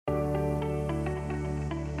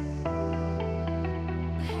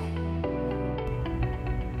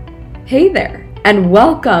Hey there, and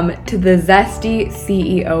welcome to the Zesty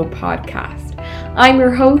CEO podcast. I'm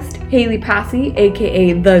your host, Haley Passy,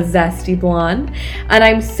 aka the Zesty Blonde, and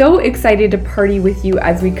I'm so excited to party with you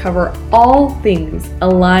as we cover all things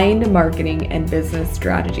aligned marketing and business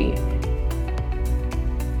strategy.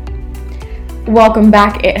 Welcome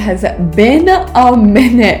back. It has been a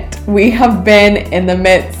minute. We have been in the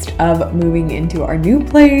midst of moving into our new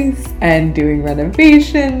place and doing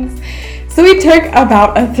renovations. So we took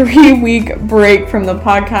about a 3-week break from the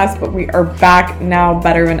podcast, but we are back now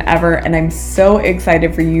better than ever. And I'm so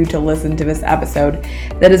excited for you to listen to this episode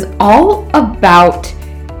that is all about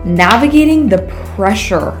navigating the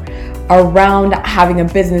pressure around having a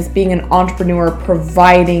business, being an entrepreneur,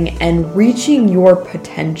 providing and reaching your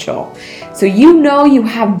potential. So you know you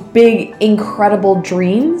have big, incredible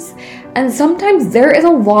dreams, and sometimes there is a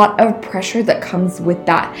lot of pressure that comes with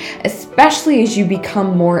that, especially as you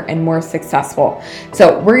become more and more successful.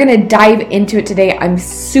 So we're going to dive into it today. I'm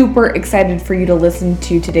super excited for you to listen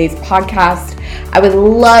to today's podcast. I would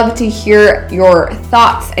love to hear your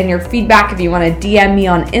thoughts and your feedback. If you want to DM me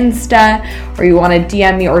on Insta, or you want to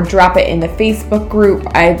DM me or drop it in the Facebook group,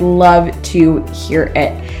 I'd love to hear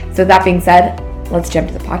it. So that being said, let's jump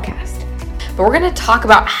to the podcast. But we're going to talk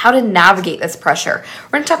about how to navigate this pressure.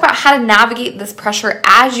 We're going to talk about how to navigate this pressure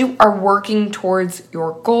as you are working towards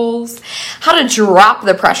your goals. How to drop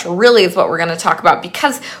the pressure really is what we're going to talk about,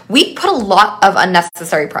 because we put a lot of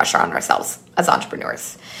unnecessary pressure on ourselves as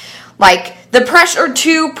entrepreneurs. Like the pressure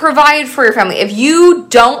to provide for your family. If you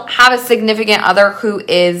don't have a significant other who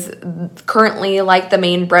is currently like the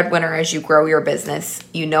main breadwinner as you grow your business,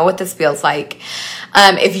 you know what this feels like.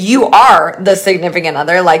 If you are the significant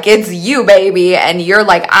other, like it's you, baby, and you're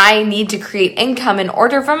like, I need to create income in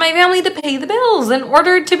order for my family to pay the bills, in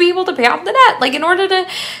order to be able to pay off the debt, like in order to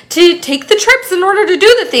take the trips, in order to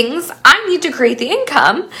do the things, I need to create the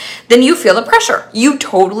income, then you feel the pressure. You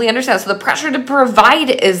totally understand. So the pressure to provide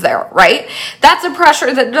is there, right? That's a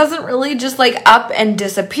pressure that doesn't really just like up and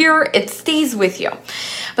disappear. It stays with you.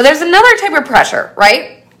 But there's another type of pressure,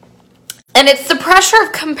 right? And it's the pressure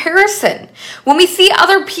of comparison. When we see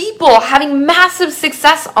other people having massive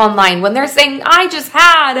success online, when they're saying, I just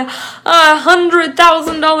had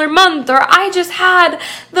 $100,000 month, or I just had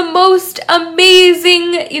the most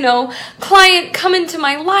amazing, client come into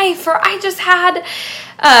my life, or I just had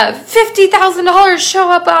 $50,000 show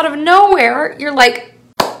up out of nowhere, you're like,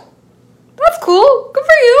 that's cool. Good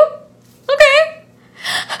for you. Okay.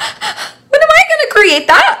 When am I going to create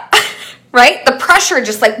that? Right? The pressure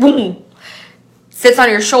just like, boom, sits on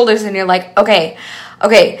your shoulders, and you're like, okay,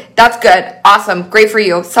 that's good. Awesome. Great for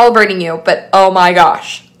you. Celebrating you. But oh my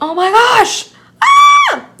gosh. Now I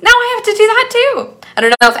have to do that too. I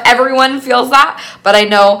don't know if everyone feels that, but I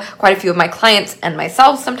know quite a few of my clients and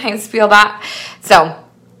myself sometimes feel that. So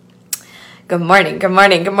good morning,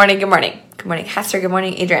 Hester. Good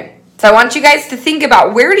morning, Adrian. So I want you guys to think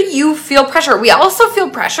about, where do you feel pressure? We also feel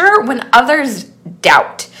pressure when others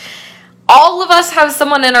doubt. All of us have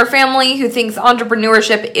someone in our family who thinks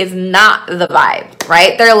entrepreneurship is not the vibe,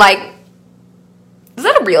 right? They're like, is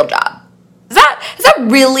that a real job? Is that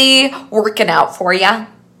really working out for you?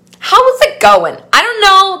 How is it going? I don't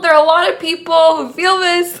know. There are a lot of people who feel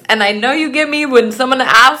this, and I know you get me when someone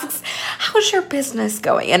asks, how's your business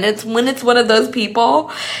going? And it's when it's one of those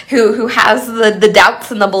people who has the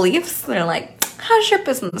doubts and the beliefs. They're like, how's your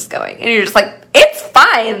business going? And you're just like, it's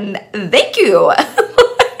fine. Thank you.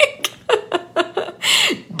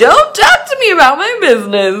 Don't talk to me about my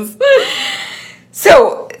business.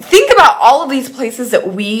 So think about all of these places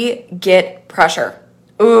that we get pressure.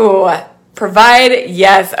 Ooh, provide,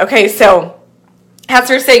 yes. Okay, so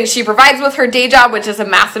Hester's saying she provides with her day job, which is a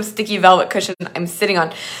massive sticky velvet cushion I'm sitting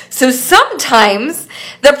on. So sometimes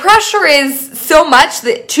the pressure is so much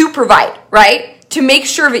that to provide, right? To make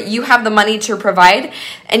sure that you have the money to provide,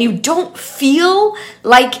 and you don't feel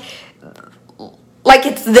like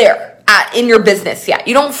it's there in your business yet.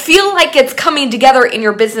 You don't feel like it's coming together in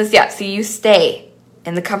your business yet. So you stay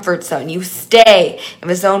in the comfort zone. You stay in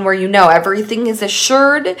the zone where you know everything is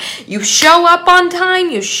assured. You show up on time.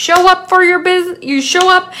 You show up for your business. You show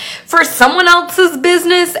up for someone else's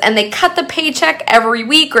business, and they cut the paycheck every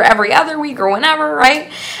week or every other week or whenever,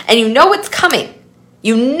 right? And you know it's coming.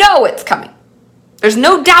 There's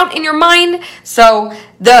no doubt in your mind. So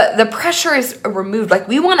the pressure is removed. Like,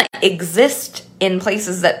 we want to exist in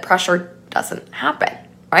places that pressure doesn't happen,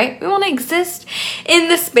 right? We want to exist in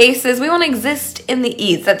the spaces. We want to exist in the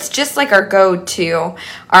ease. That's just like our go-to.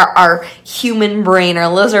 Our human brain,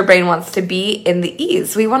 our lizard brain wants to be in the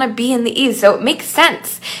ease. We want to be in the ease. So it makes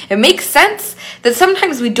sense. It makes sense That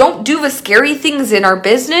sometimes we don't do the scary things in our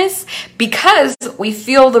business because we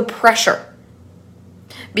feel the pressure.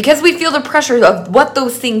 Because we feel the pressure of what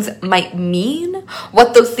those things might mean,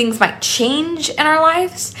 what those things might change in our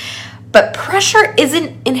lives. But pressure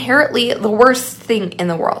isn't inherently the worst thing in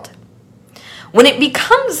the world. When it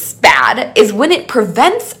becomes bad is when it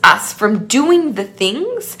prevents us from doing the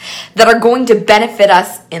things that are going to benefit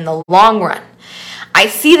us in the long run. I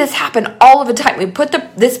see this happen all of the time. We put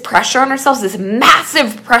this pressure on ourselves, this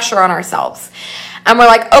massive pressure on ourselves. And we're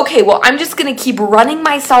like, okay, well, I'm just going to keep running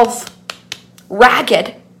myself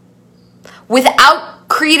ragged without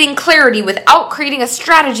creating clarity, without creating a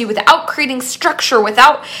strategy, without creating structure,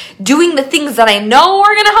 without doing the things that I know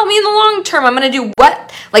are going to help me in the long term. I'm going to do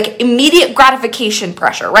what? Like immediate gratification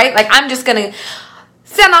pressure, right? Like I'm just going to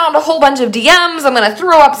send out a whole bunch of DMs. I'm going to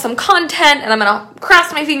throw up some content and I'm going to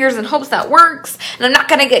cross my fingers in hopes that works. And I'm not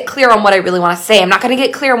going to get clear on what I really want to say. I'm not going to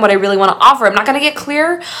get clear on what I really want to offer. I'm not going to get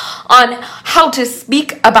clear on how to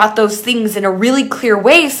speak about those things in a really clear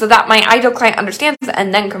way so that my ideal client understands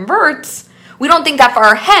and then converts. We don't think that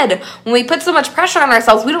far ahead. When we put so much pressure on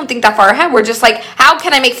ourselves, we don't think that far ahead. We're just like, how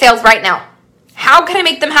can I make sales right now? How can I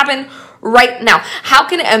make them happen right now?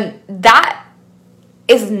 And that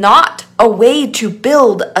is not a way to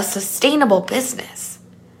build a sustainable business.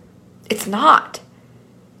 It's not.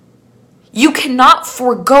 You cannot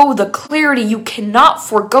forego the clarity. You cannot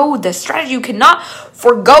forego the strategy. You cannot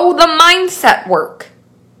forego the mindset work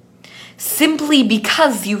simply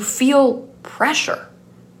because you feel pressure.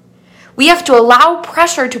 We have to allow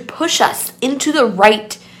pressure to push us into the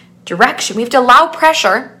right direction. We have to allow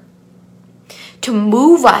pressure to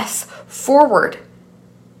move us forward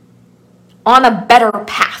on a better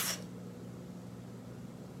path.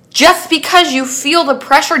 Just because you feel the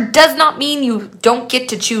pressure does not mean you don't get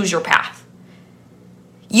to choose your path.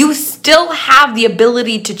 You still have the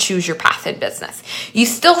ability to choose your path in business. You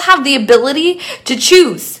still have the ability to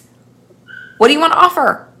choose. What do you want to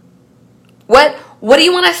offer? What do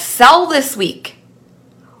you want to sell this week?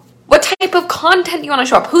 What type of content do you want to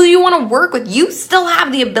show up? Who do you want to work with? You still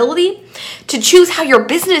have the ability to choose how your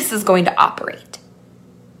business is going to operate.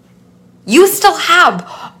 You still have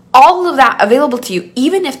all of that available to you,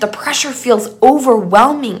 even if the pressure feels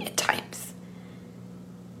overwhelming at times.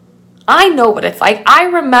 I know what it's like. I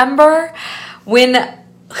remember when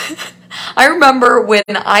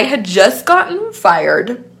I had just gotten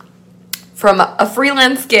fired from a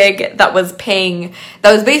freelance gig that was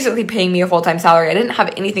basically paying me a full-time salary. I didn't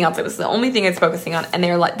have anything else. It was the only thing I was focusing on. And they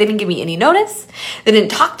didn't give me any notice. They didn't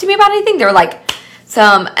talk to me about anything. They were like,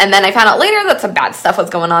 and then I found out later that some bad stuff was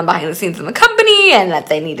going on behind the scenes in the company and that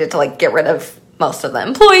they needed to get rid of most of the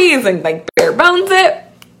employees and bare bones it,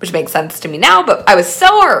 which makes sense to me now. But I was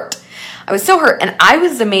so hurt. And I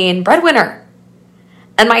was the main breadwinner.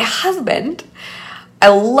 And my husband, I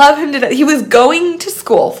love him to death. He was going to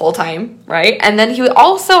school full time, right? And then he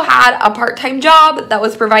also had a part-time job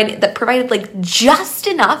that provided just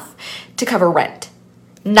enough to cover rent.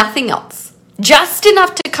 Nothing else. Just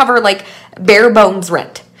enough to cover bare bones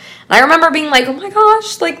rent. And I remember being like, oh my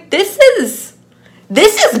gosh, this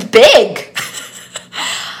is big.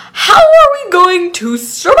 How are we going to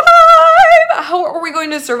survive? How are we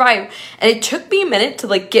going to survive? And it took me a minute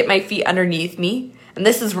to get my feet underneath me. And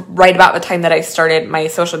this is right about the time that I started my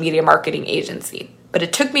social media marketing agency. But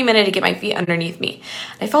it took me a minute to get my feet underneath me.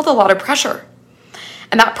 I felt a lot of pressure.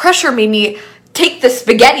 And that pressure made me take the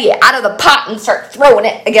spaghetti out of the pot and start throwing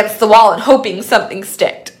it against the wall and hoping something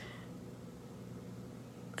sticked.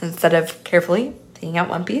 Instead of carefully taking out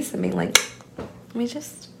one piece and being like, let me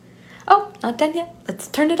just, not done yet. Let's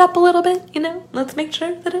turn it up a little bit, Let's make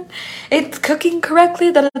sure that it's cooking correctly,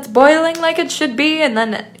 that it's boiling like it should be, and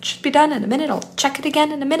then it should be done in a minute. I'll check it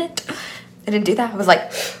again in a minute. I didn't do that. I was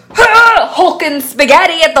like, hulking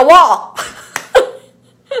spaghetti at the wall.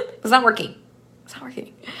 It was not working.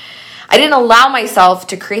 I didn't allow myself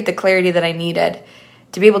to create the clarity that I needed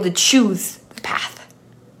to be able to choose the path.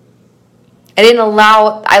 I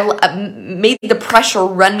made the pressure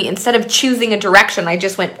run me. Instead of choosing a direction, I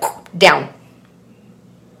just went down.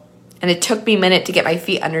 And it took me a minute to get my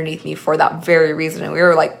feet underneath me for that very reason. And we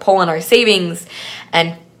were pulling our savings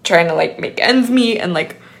and trying to make ends meet and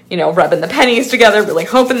rubbing the pennies together, really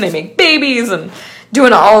hoping they make babies and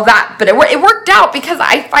doing all of that. But it worked out because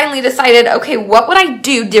I finally decided, okay, what would I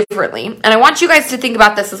do differently? And I want you guys to think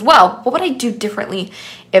about this as well. What would I do differently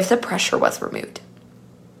if the pressure was removed?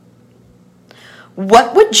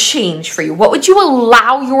 What would change for you? What would you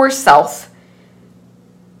allow yourself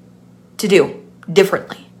to do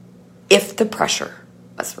differently if the pressure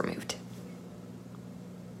was removed?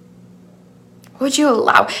 What would you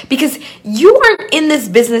allow? Because you aren't in this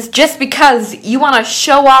business just because you want to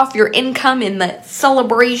show off your income in the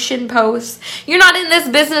celebration posts. You're not in this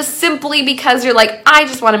business simply because you're like, I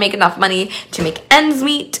just want to make enough money to make ends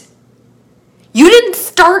meet. You didn't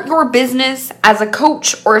start your business as a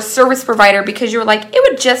coach or a service provider because you were like, it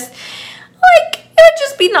would just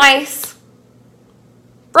be nice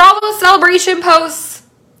for all those celebration posts.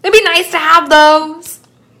 It'd be nice to have those.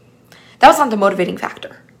 That was not the motivating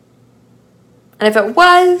factor. And if it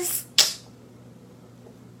was,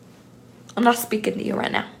 I'm not speaking to you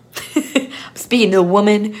right now. I'm speaking to a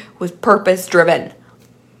woman who was purpose-driven.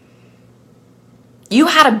 You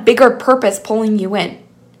had a bigger purpose pulling you in.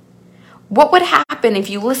 What would happen if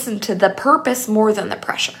you listened to the purpose more than the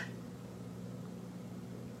pressure?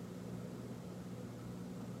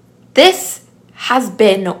 This has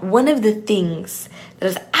been one of the things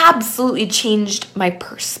that has absolutely changed my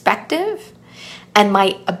perspective and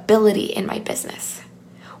my ability in my business.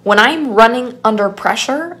 When I'm running under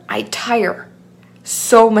pressure, I tire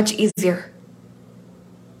so much easier.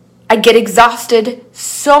 I get exhausted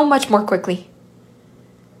so much more quickly.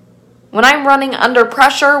 When I'm running under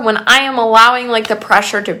pressure, when I am allowing the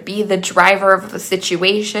pressure to be the driver of the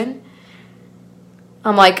situation,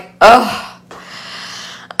 I'm like, ugh,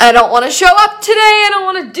 I don't want to show up today. I don't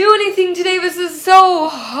want to do anything today. This is so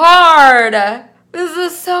hard. This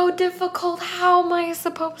is so difficult. How am I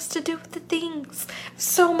supposed to do the things?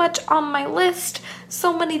 So much on my list.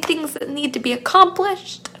 So many things that need to be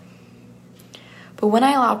accomplished. But when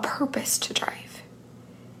I allow purpose to drive,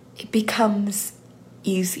 it becomes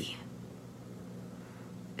easy.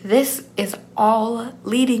 This is all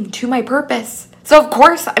leading to my purpose. So of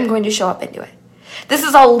course I'm going to show up and do it. This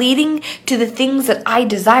is all leading to the things that I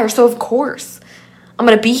desire. So of course I'm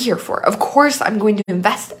going to be here for it. Of course I'm going to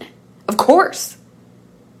invest in it. Of course.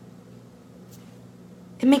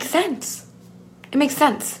 It makes sense. It makes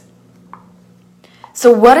sense.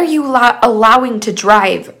 So what are you allowing to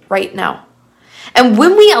drive right now? And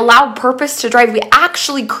when we allow purpose to drive, we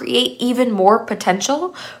actually create even more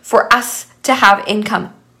potential for us to have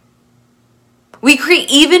income. We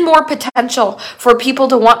create even more potential for people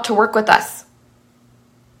to want to work with us.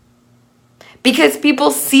 Because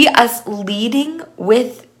people see us leading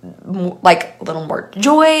with a little more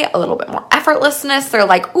joy, a little bit more effortlessness. They're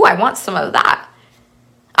like, ooh, I want some of that.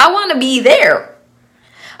 I want to be there.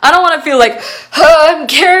 I don't want to feel like I'm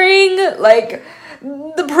carrying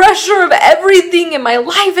the pressure of everything in my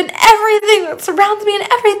life and everything that surrounds me and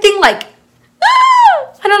everything I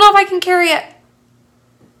don't know if I can carry it.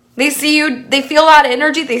 They see you, they feel that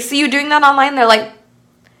energy, they see you doing that online, they're like,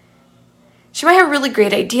 she might have really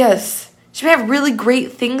great ideas. She might have really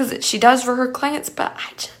great things that she does for her clients, but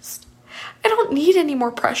I don't need any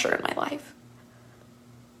more pressure in my life.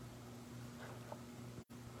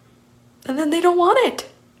 And then they don't want it.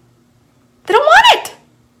 They don't want it.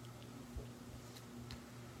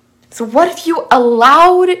 So what if you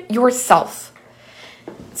allowed yourself,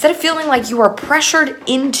 instead of feeling like you are pressured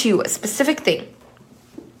into a specific thing,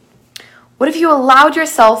 what if you allowed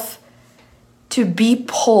yourself to be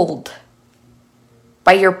pulled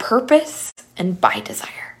by your purpose and by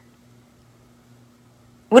desire?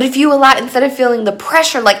 What if you allowed, instead of feeling the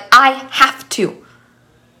pressure like I have to,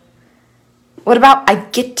 what about I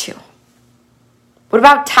get to? What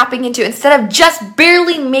about tapping into, instead of just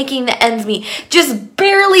barely making the ends meet, just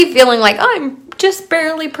barely feeling like I'm just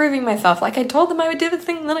barely proving myself, like I told them I would do the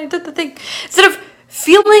thing, and then I did the thing. Instead of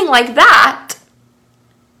feeling like that,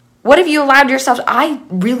 what if you allowed yourself, I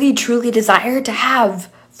really truly desire to have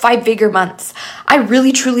 5-figure months. I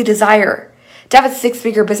really truly desire to have a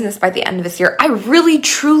 6-figure business by the end of this year. I really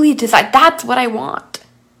truly desire, that's what I want.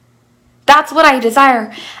 That's what I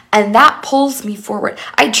desire, and that pulls me forward.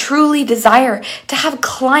 I truly desire to have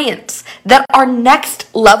clients that are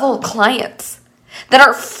next level clients, that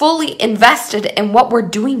are fully invested in what we're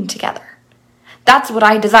doing together. That's what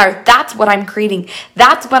I desire. That's what I'm creating.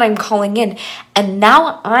 That's what I'm calling in. And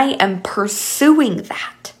now I am pursuing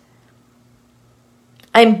that.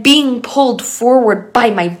 I'm being pulled forward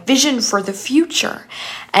by my vision for the future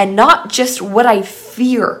and not just what I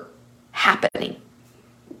fear happening.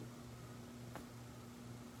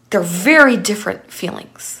 They're very different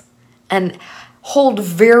feelings and hold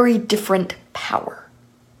very different power.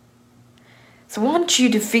 So I want you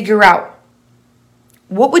to figure out,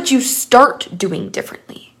 what would you start doing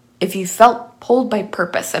differently if you felt pulled by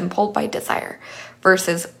purpose and pulled by desire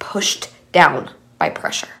versus pushed down by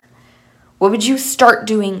pressure? What would you start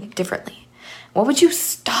doing differently? What would you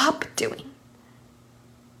stop doing?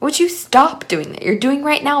 What would you stop doing that you're doing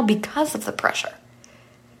right now because of the pressure?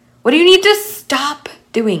 What do you need to stop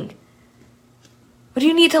doing? What do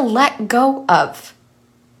you need to let go of?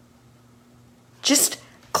 Just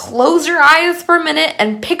close your eyes for a minute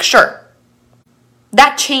and picture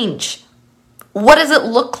that change. What does it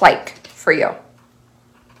look like for you?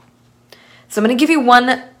 So I'm going to give you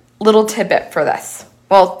one little tidbit for this.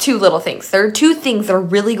 Well, two little things. There are two things that are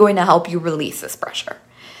really going to help you release this pressure.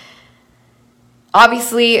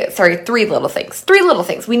 Three little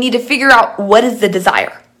things. We need to figure out what is the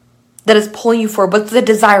desire that is pulling you forward. What's the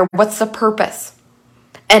desire? What's the purpose?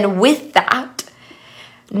 And with that,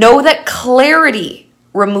 know that clarity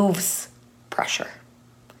removes pressure.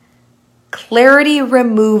 Clarity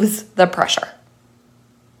removes the pressure.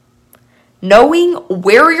 Knowing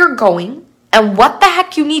where you're going and what the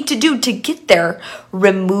heck you need to do to get there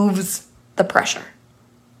removes the pressure.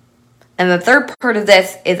 And the third part of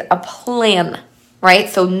this is a plan, right?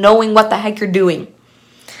 So knowing what the heck you're doing.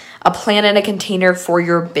 A plan and a container for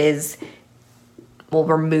your biz will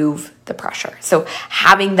remove the pressure. So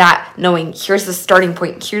having that, knowing here's the starting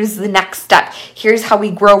point, here's the next step, here's how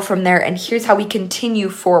we grow from there, and here's how we continue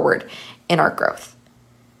forward in our growth.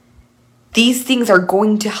 These things are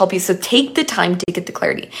going to help you. So take the time to get the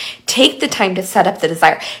clarity. Take the time to set up the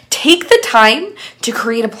desire. Take the time to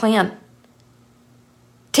create a plan.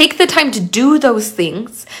 Take the time to do those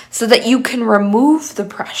things so that you can remove the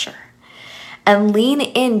pressure and lean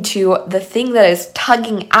into the thing that is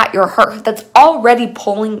tugging at your heart, that's already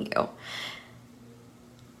pulling you.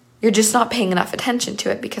 You're just not paying enough attention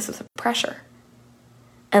to it because of the pressure.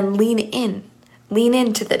 And lean in. Lean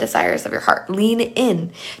into the desires of your heart. Lean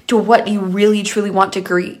in to what you really, truly want to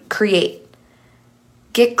create.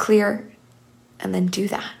 Get clear and then do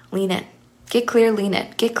that. Lean in. Get clear, lean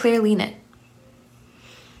in. Get clear, lean in.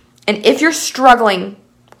 And if you're struggling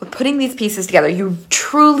with putting these pieces together, you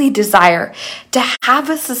truly desire to have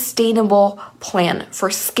a sustainable plan for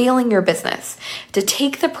scaling your business, to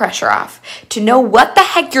take the pressure off, to know what the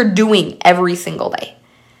heck you're doing every single day,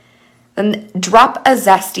 then drop a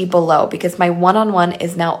zesty below because my one-on-one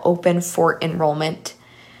is now open for enrollment.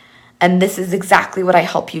 And this is exactly what I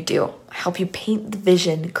help you do. I help you paint the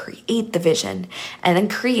vision, create the vision, and then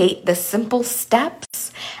create the simple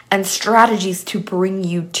steps and strategies to bring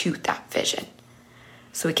you to that vision.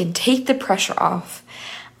 So we can take the pressure off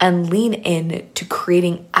and lean in to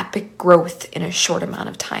creating epic growth in a short amount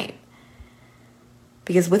of time.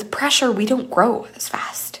 Because with pressure, we don't grow as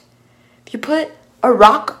fast. If you put a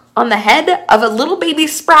rock on the head of a little baby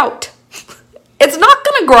sprout, it's not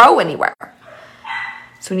going to grow anywhere.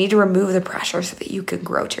 So we need to remove the pressure so that you can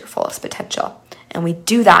grow to your fullest potential. And we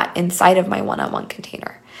do that inside of my one-on-one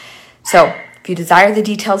container. So if you desire the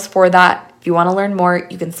details for that, if you want to learn more,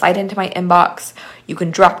 you can slide into my inbox. You can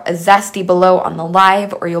drop a zesty below on the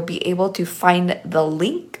live, or you'll be able to find the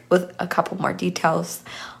link with a couple more details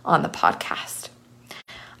on the podcast.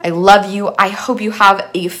 I love you. I hope you have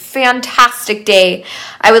a fantastic day.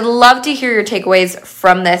 I would love to hear your takeaways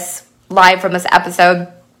from this live, from this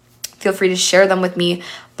episode. Feel free to share them with me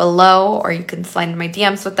below, or you can slide in my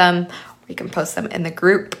DMs with them, or you can post them in the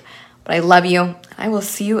group. But I love you, and I will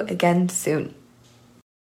see you again soon.